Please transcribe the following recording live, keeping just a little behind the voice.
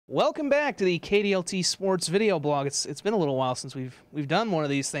Welcome back to the KDLT Sports Video Blog. It's been a little while since we've done one of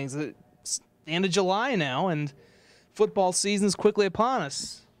these things. It's the end of July now, and football season's quickly upon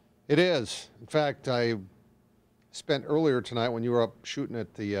us. It is. In fact, I spent earlier tonight when you were up shooting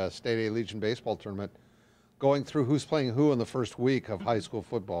at the State A Legion baseball tournament, going through who's playing who in the first week of high school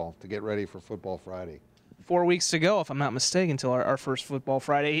football to get ready for Football Friday. 4 weeks to go, if I'm not mistaken, until our first Football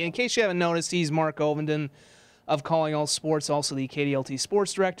Friday. In case you haven't noticed, he's Mark Ovenden of Calling All Sports, also the KDLT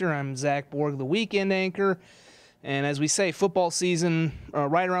Sports Director. I'm Zach Borg, the weekend anchor. And as we say, football season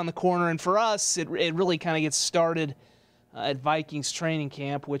right around the corner. And for us, it really kind of gets started at Vikings training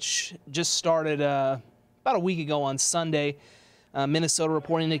camp, which just started about a week ago on Sunday. Minnesota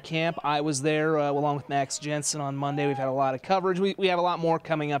reporting to camp. I was there along with Max Jensen on Monday. We've had a lot of coverage. We have a lot more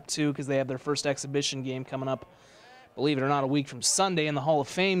coming up, too, because they have their first exhibition game coming up, believe it or not, a week from Sunday in the Hall of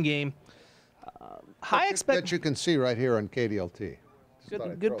Fame game. That you can see right here on KDLT.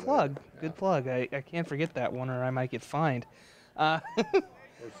 Good plug. Yeah. Good plug. I can't forget that one, or I might get fined. Or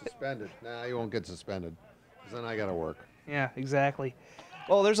suspended. Nah, you won't get suspended, because then I got to work. Yeah, exactly.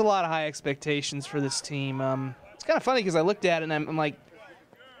 Well, there's a lot of high expectations for this team. It's kind of funny because I looked at it and I'm like,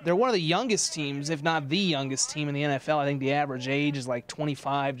 they're one of the youngest teams, if not the youngest team in the NFL. I think the average age is like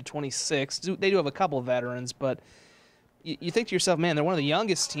 25 to 26. They do have a couple of veterans, but you think to yourself, man, they're one of the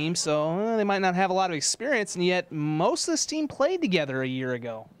youngest teams, so they might not have a lot of experience, and yet most of this team played together a year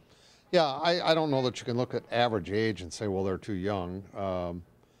ago. Yeah, I don't know that you can look at average age and say, well, they're too young.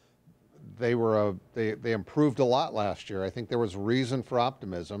 They improved a lot last year. I think there was reason for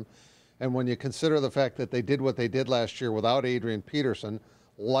optimism. And when you consider the fact that they did what they did last year without Adrian Peterson,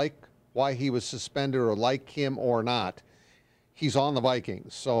 like why he was suspended or like him or not, he's on the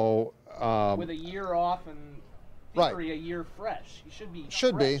Vikings. So with a year off and right, a year fresh, he should be.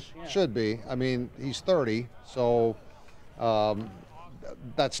 Should be. I mean, he's 30, so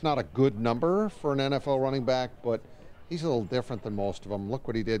that's not a good number for an NFL running back, but he's a little different than most of them. Look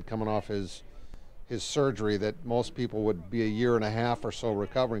what he did coming off his surgery that most people would be a year and a half or so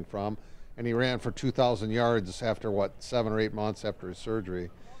recovering from, and he ran for 2,000 yards after, what, 7 or 8 months after his surgery.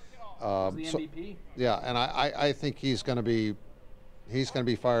 The MVP? Yeah, and I think he's going to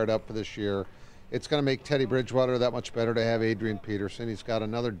be fired up for this year. It's going to make Teddy Bridgewater that much better to have Adrian Peterson. He's got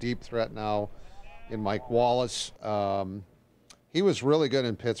another deep threat now in Mike Wallace. He was really good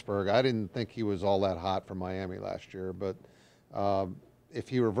in Pittsburgh. I didn't think he was all that hot for Miami last year, but if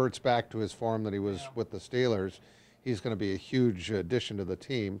he reverts back to his form that he was with the Steelers, he's going to be a huge addition to the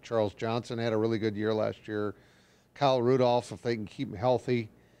team. Charles Johnson had a really good year last year. Kyle Rudolph, if they can keep him healthy,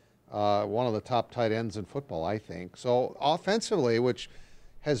 one of the top tight ends in football, I think. So offensively, which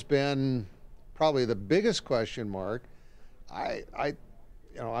has been probably the biggest question mark, I'm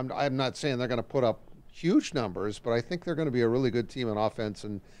not saying they're going to put up huge numbers, but I think they're going to be a really good team on offense,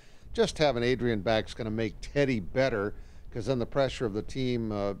 and just having Adrian back is going to make Teddy better, because then the pressure of the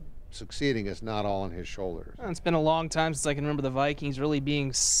team succeeding is not all on his shoulders. It's been a long time since I can remember the Vikings really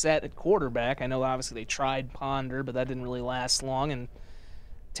being set at quarterback. I know obviously they tried Ponder, but that didn't really last long, and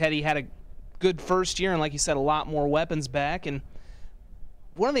Teddy had a good first year, and like you said, a lot more weapons back. And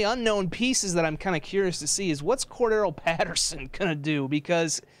one of the unknown pieces that I'm kind of curious to see is what's Cordero Patterson going to do,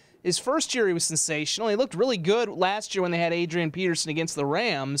 because his first year he was sensational. He looked really good last year when they had Adrian Peterson against the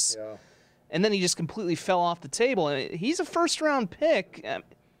Rams. Yeah. And then he just completely fell off the table. And he's a first-round pick.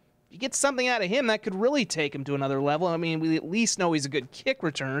 You get something out of him, that could really take him to another level. I mean, we at least know he's a good kick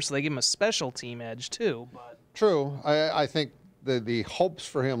returner, so they give him a special team edge, too. But true. I think the hopes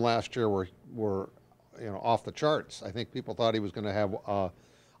for him last year were off the charts. I think people thought he was going to have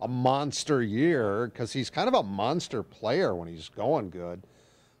a monster year, because he's kind of a monster player when he's going good.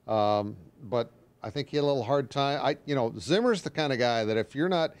 But I think he had a little hard time. Zimmer's the kind of guy that if you're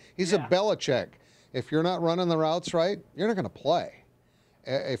not, he's a Belichick. If you're not running the routes right, you're not going to play.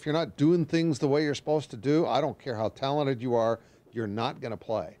 If you're not doing things the way you're supposed to do, I don't care how talented you are, you're not going to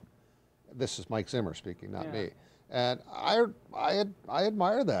play. This is Mike Zimmer speaking, not me. And I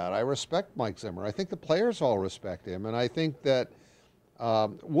admire that. I respect Mike Zimmer. I think the players all respect him, and I think that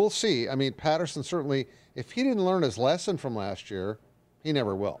we'll see. I mean, Patterson certainly, if he didn't learn his lesson from last year, he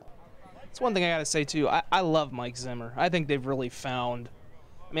never will. It's one thing I got to say, too. I love Mike Zimmer. I think they've really found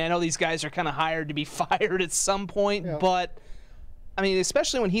 – I mean, I know these guys are kind of hired to be fired at some point, but, I mean,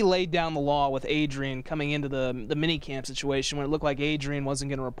 especially when he laid down the law with Adrian coming into the minicamp situation when it looked like Adrian wasn't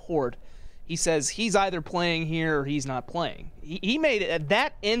going to report. He says he's either playing here or he's not playing. He made it –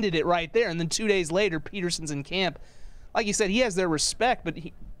 that ended it right there, and then 2 days later, Peterson's in camp. Like you said, he has their respect, but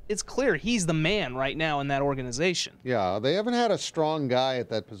it's clear he's the man right now in that organization. Yeah, they haven't had a strong guy at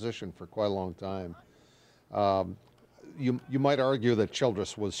that position for quite a long time. you might argue that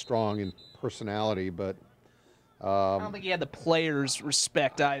Childress was strong in personality, but I don't think he had the players'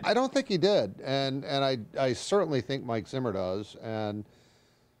 respect either. I don't think he did, and I certainly think Mike Zimmer does. And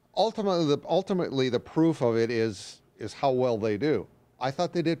ultimately the proof of it is how well they do. I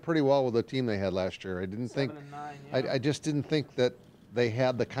thought they did pretty well with the team they had last year. I didn't think 7-9, yeah. I just didn't think that they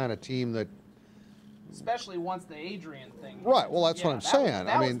had the kind of team that. Especially once the Adrian thing. Right. Well, that's what I'm saying.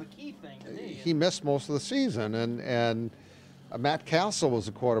 That I was mean, the key thing to me. he missed most of the season, and Matt Castle was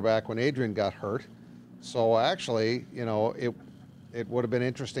the quarterback when Adrian got hurt. So actually, you know, it would have been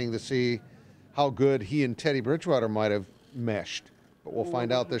interesting to see how good he and Teddy Bridgewater might have meshed. But we'll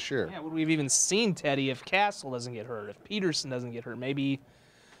find out this year. Yeah, would we have even seen Teddy if Castle doesn't get hurt, if Peterson doesn't get hurt? Maybe,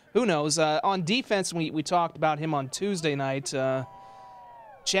 who knows? On defense, we talked about him on Tuesday night.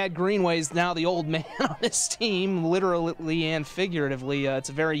 Chad Greenway is now the old man on this team, literally and figuratively. It's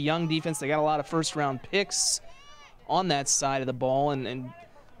a very young defense. They got a lot of first-round picks on that side of the ball, and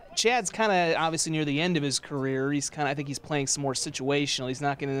Chad's kind of obviously near the end of his career. I think he's playing some more situational. He's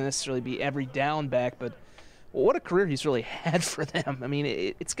not going to necessarily be every down back, but what a career he's really had for them. I mean,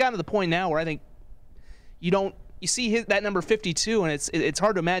 it's gotten to the point now where I think you see that number 52, and it's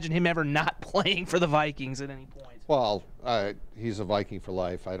hard to imagine him ever not playing for the Vikings at any point. Well, he's a Viking for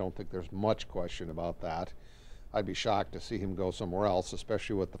life. I don't think there's much question about that. I'd be shocked to see him go somewhere else,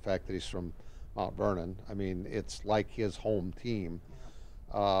 especially with the fact that he's from Mount Vernon. I mean, it's like his home team.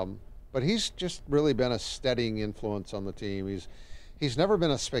 But he's just really been a steadying influence on the team. He's never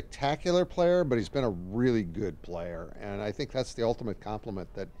been a spectacular player, but he's been a really good player. And I think that's the ultimate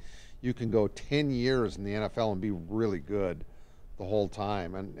compliment, that you can go 10 years in the NFL and be really good the whole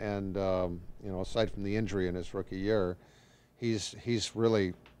time. And you know, aside from the injury in his rookie year, he's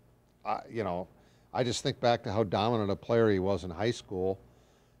really, you know, I just think back to how dominant a player he was in high school,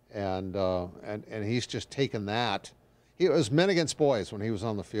 and he's just taken that. It was men against boys when he was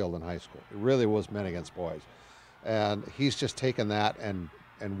on the field in high school. It really was men against boys. And he's just taken that and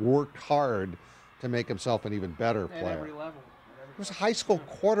worked hard to make himself an even better player. At every level. He was a high school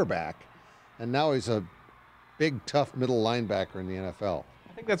quarterback, and now he's a big, tough middle linebacker in the NFL.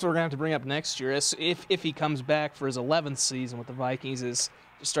 I think that's what we're going to have to bring up next year, if he comes back for his 11th season with the Vikings, is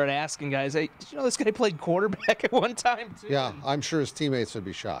to start asking guys, hey, did you know this guy played quarterback at one time, too? Yeah, I'm sure his teammates would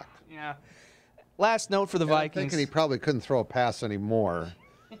be shocked. Yeah. Last note for the Vikings. I'm thinking he probably couldn't throw a pass anymore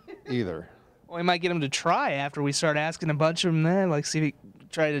either. Well, we might get him to try after we start asking a bunch of them then, like see if he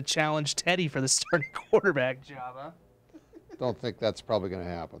try to challenge Teddy for the starting quarterback job, huh? Don't think that's probably going to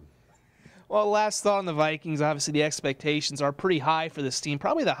happen. Well, last thought on the Vikings, obviously the expectations are pretty high for this team,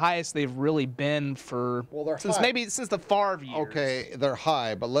 probably the highest they've really been for since the Favre years. Okay, they're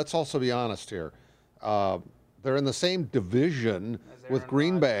high, but let's also be honest here. They're in the same division with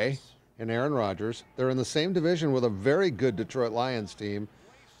Green Bay and Aaron Rodgers. They're in the same division with a very good Detroit Lions team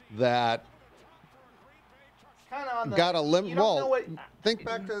that got a limp. Well, think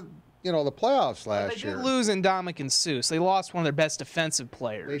back to the playoffs last year. They did lose Ndamukong Suh. They lost one of their best defensive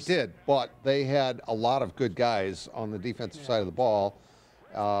players. They did, but they had a lot of good guys on the defensive side of the ball.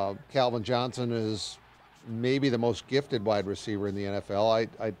 Calvin Johnson is maybe the most gifted wide receiver in the NFL.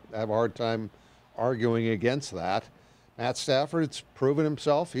 I have a hard time arguing against that. Matt Stafford's proven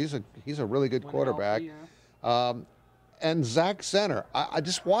himself. He's a really good quarterback. And Zach Zenner. I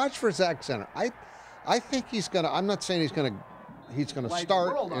just watch for Zach Zenner. I think he's gonna. I'm not saying he's gonna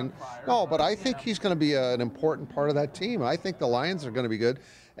start. But I think he's going to be an important part of that team. I think the Lions are going to be good,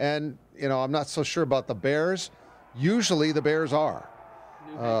 and I'm not so sure about the Bears. Usually the Bears are.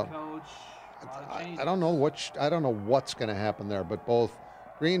 New head coach. I don't know what's going to happen there, but both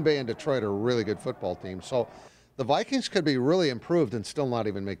Green Bay and Detroit are really good football teams. So the Vikings could be really improved and still not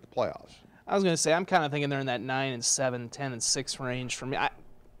even make the playoffs. I was going to say, I'm kind of thinking they're in that 9-7, 10-6 range for me.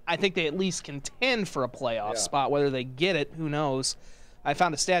 I think they at least contend for a playoff spot. Whether they get it, who knows? I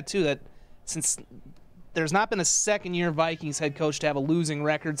found a stat, too, that since there's not been a second-year Vikings head coach to have a losing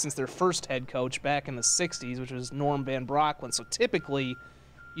record since their first head coach back in the 60s, which was Norm Van Brocklin. So typically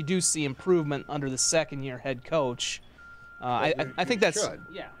you do see improvement under the second-year head coach. I think that's should.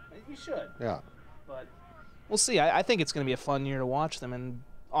 Yeah, you should. Yeah. But we'll see. I think it's going to be a fun year to watch them, and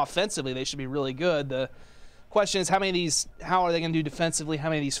offensively they should be really good. The question is how are they going to do defensively? How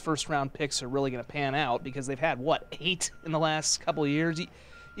many of these first-round picks are really going to pan out? Because they've had, 8 in the last couple of years?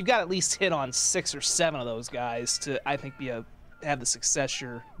 You've got to at least hit on 6 or 7 of those guys to, I think, have the success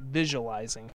you're visualizing.